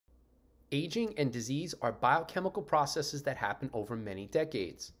Aging and disease are biochemical processes that happen over many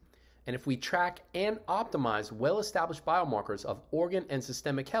decades. And if we track and optimize well-established biomarkers of organ and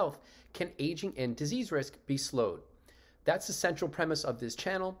systemic health, can aging and disease risk be slowed? That's the central premise of this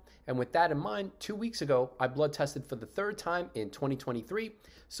channel. And with that in mind, 2 weeks ago, I blood tested for the third time in 2023.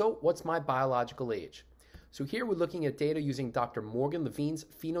 So what's my biological age? So here we're looking at data using Dr. Morgan Levine's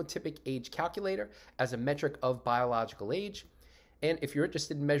phenotypic age calculator as a metric of biological age. And if you're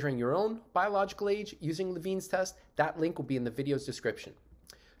interested in measuring your own biological age using Levine's test, that link will be in the video's description.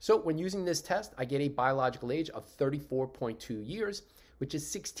 So when using this test, I get a biological age of 34.2 years, which is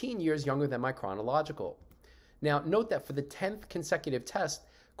 16 years younger than my chronological. Now, note that for the 10th consecutive test,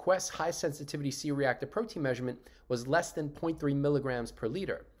 Quest's high sensitivity C-reactive protein measurement was less than 0.3 milligrams per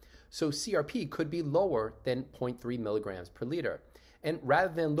liter. So CRP could be lower than 0.3 milligrams per liter. And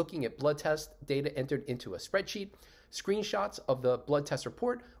rather than looking at blood test data entered into a spreadsheet, screenshots of the blood test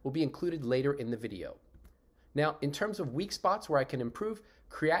report will be included later in the video. Now, in terms of weak spots where I can improve,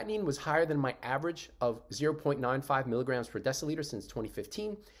 creatinine was higher than my average of 0.95 milligrams per deciliter since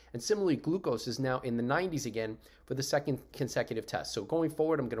 2015. And similarly, glucose is now in the 90s again for the second consecutive test. So going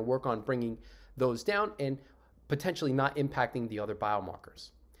forward, I'm going to work on bringing those down and potentially not impacting the other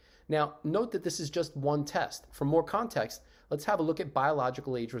biomarkers. Now, note that this is just one test. For more context, let's have a look at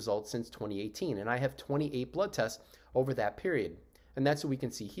biological age results since 2018. And I have 28 blood tests over that period. And that's what we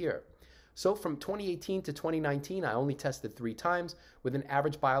can see here. So from 2018 to 2019, I only tested 3 times with an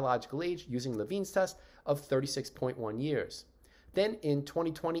average biological age using Levine's test of 36.1 years. Then in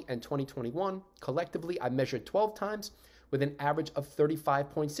 2020 and 2021, collectively, I measured 12 times with an average of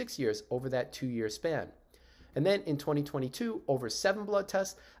 35.6 years over that 2-year span. And then in 2022, over 7 blood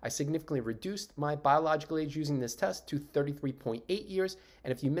tests, I significantly reduced my biological age using this test to 33.8 years.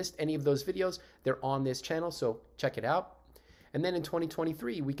 And if you missed any of those videos, they're on this channel, so check it out. And then in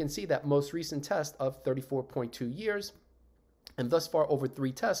 2023, we can see that most recent test of 34.2 years. And thus far, over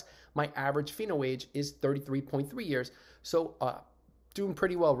 3 tests, my average pheno age is 33.3 years. So doing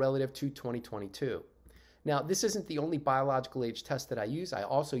pretty well relative to 2022. Now, this isn't the only biological age test that I use. I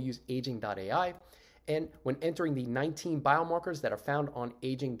also use aging.ai. And when entering the 19 biomarkers that are found on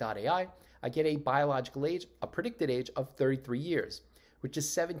aging.ai, I get a biological age, a predicted age of 33 years, which is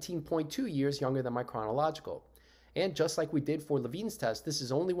 17.2 years younger than my chronological. And just like we did for Levine's test, this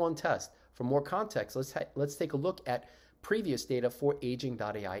is only one test. For more context, let's take a look at previous data for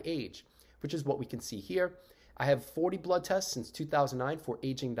aging.ai age, which is what we can see here. I have 40 blood tests since 2009 for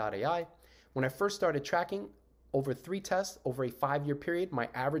aging.ai. When I first started tracking over 3 tests over a 5-year period, my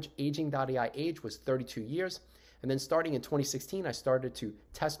average aging.ai age was 32 years. And then starting in 2016, I started to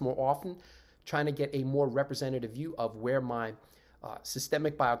test more often, trying to get a more representative view of where my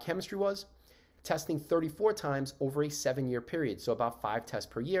systemic biochemistry was. Testing 34 times over a 7-year period, so about 5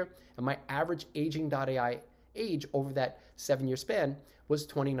 tests per year, and my average aging.ai age over that 7-year span was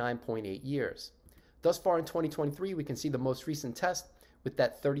 29.8 years. Thus far in 2023, we can see the most recent test with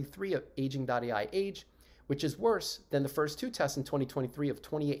that 33 of aging.ai age, which is worse than the first 2 tests in 2023 of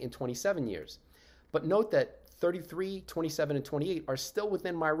 28 and 27 years. But note that 33, 27, and 28 are still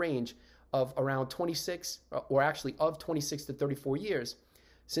within my range of around 26, or actually of 26 to 34 years,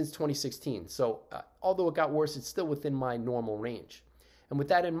 since 2016. So although it got worse, it's still within my normal range. And with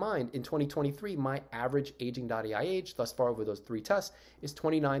that in mind, in 2023, my average aging.ai age thus far over those 3 tests is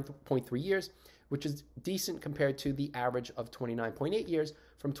 29.3 years, which is decent compared to the average of 29.8 years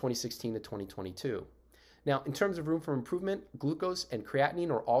from 2016 to 2022. Now, in terms of room for improvement, glucose and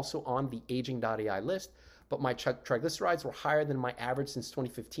creatinine are also on the aging.ai list, but my triglycerides were higher than my average since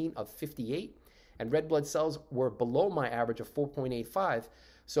 2015 of 58, and red blood cells were below my average of 4.85.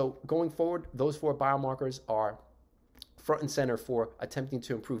 So going forward, those 4 biomarkers are front and center for attempting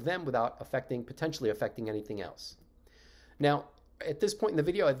to improve them without potentially affecting anything else. Now, at this point in the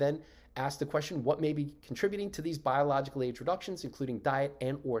video, I then asked the question, what may be contributing to these biological age reductions, including diet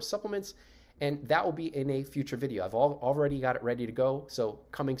and or supplements? And that will be in a future video. I've already got it ready to go, so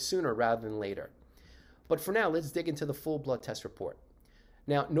coming sooner rather than later. But for now, let's dig into the full blood test report.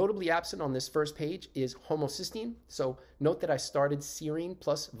 Now, notably absent on this first page is homocysteine. So note that I started serine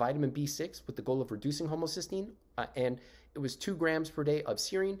plus vitamin B6 with the goal of reducing homocysteine, and it was 2 grams per day of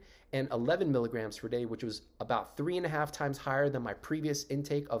serine and 11 milligrams per day, which was about 3.5 times higher than my previous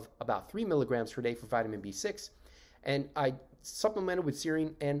intake of about 3 milligrams per day for vitamin B6. And I supplemented with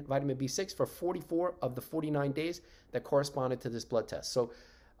serine and vitamin B6 for 44 of the 49 days that corresponded to this blood test. So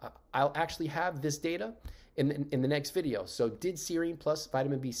I'll actually have this data in the next video. So did serine plus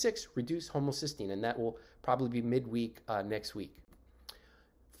vitamin B6 reduce homocysteine? And that will probably be midweek next week.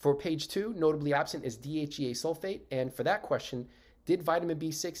 For page 2, notably absent is DHEA sulfate. And for that question, did vitamin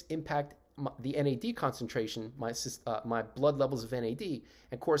B6 impact the NAD concentration, my blood levels of NAD,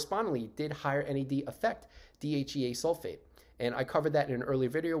 and correspondingly, did higher NAD affect DHEA sulfate? And I covered that in an earlier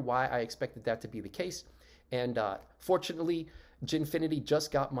video, why I expected that to be the case. And fortunately, Ginfinity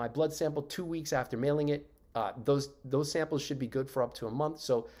just got my blood sample 2 weeks after mailing it. Those samples should be good for up to a month,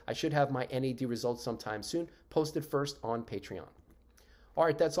 so I should have my NAD results sometime soon, posted first on Patreon. All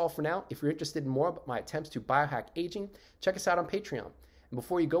right, that's all for now. If you're interested in more about my attempts to biohack aging, check us out on Patreon. And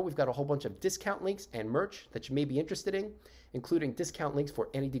before you go, we've got a whole bunch of discount links and merch that you may be interested in, including discount links for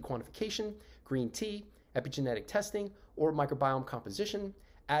NAD quantification, green tea, epigenetic testing, or microbiome composition,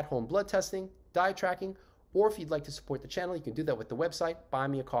 at-home blood testing, diet tracking, or if you'd like to support the channel, you can do that with the website Buy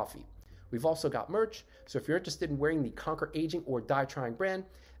Me a Coffee. We've also got merch, so if you're interested in wearing the ConquerAging or Diet Trying brand,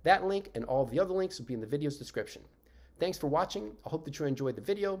 that link and all of the other links will be in the video's description. Thanks for watching. I hope that you enjoyed the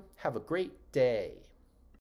video. Have a great day.